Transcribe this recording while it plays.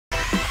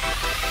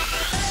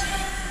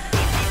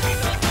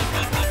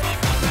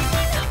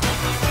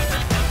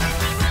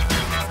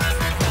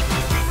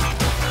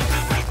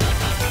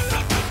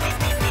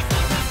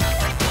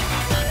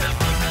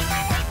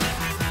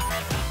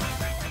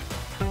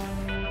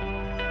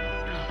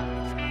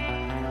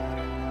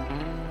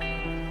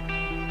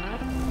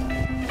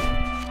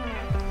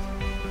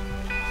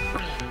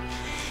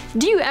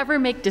Do you ever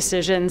make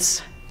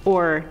decisions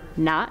or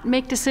not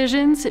make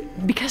decisions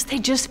because they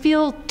just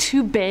feel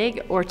too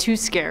big or too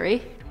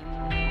scary?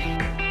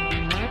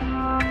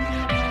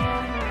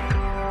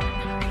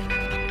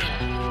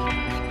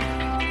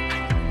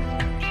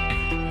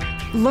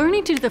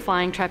 Learning to do the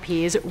flying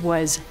trapeze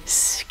was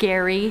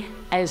scary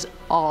as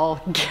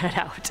all get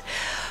out.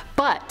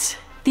 But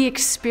the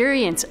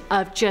experience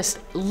of just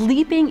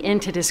leaping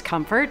into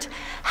discomfort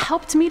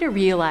helped me to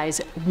realize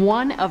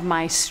one of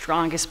my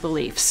strongest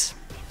beliefs,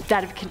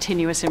 that of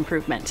continuous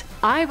improvement.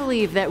 I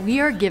believe that we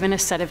are given a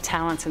set of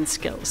talents and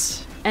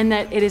skills, and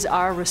that it is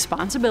our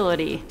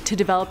responsibility to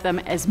develop them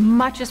as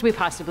much as we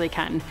possibly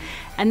can,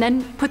 and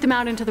then put them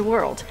out into the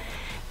world.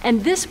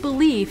 And this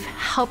belief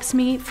helps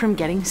me from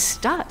getting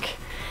stuck.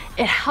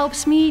 It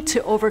helps me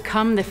to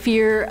overcome the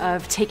fear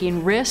of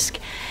taking risk,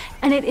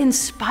 and it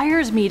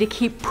inspires me to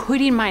keep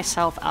putting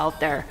myself out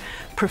there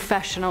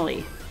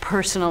professionally,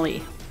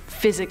 personally,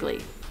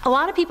 physically. A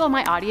lot of people in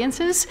my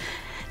audiences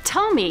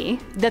tell me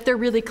that they're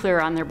really clear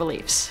on their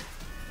beliefs.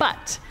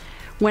 But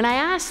when I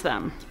ask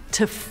them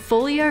to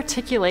fully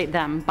articulate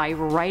them by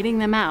writing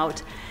them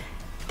out,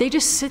 they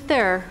just sit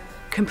there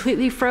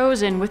completely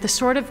frozen with a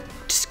sort of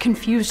just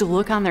confused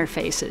look on their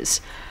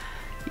faces.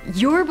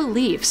 Your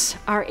beliefs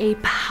are a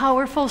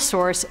powerful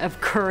source of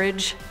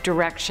courage,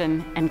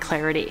 direction, and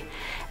clarity.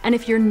 And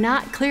if you're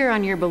not clear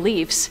on your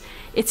beliefs,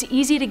 it's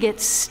easy to get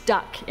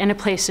stuck in a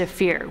place of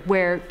fear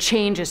where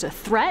change is a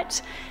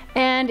threat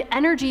and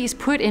energy is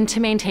put into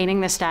maintaining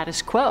the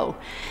status quo.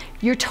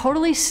 You're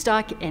totally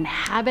stuck in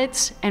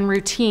habits and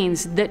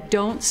routines that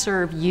don't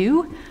serve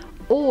you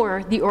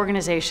or the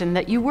organization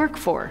that you work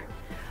for.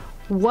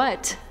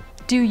 What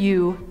do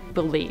you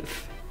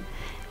believe?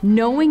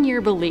 Knowing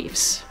your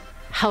beliefs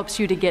helps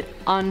you to get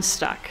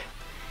unstuck,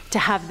 to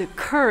have the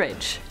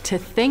courage to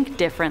think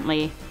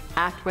differently,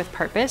 act with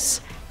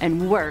purpose,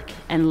 and work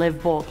and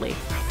live boldly.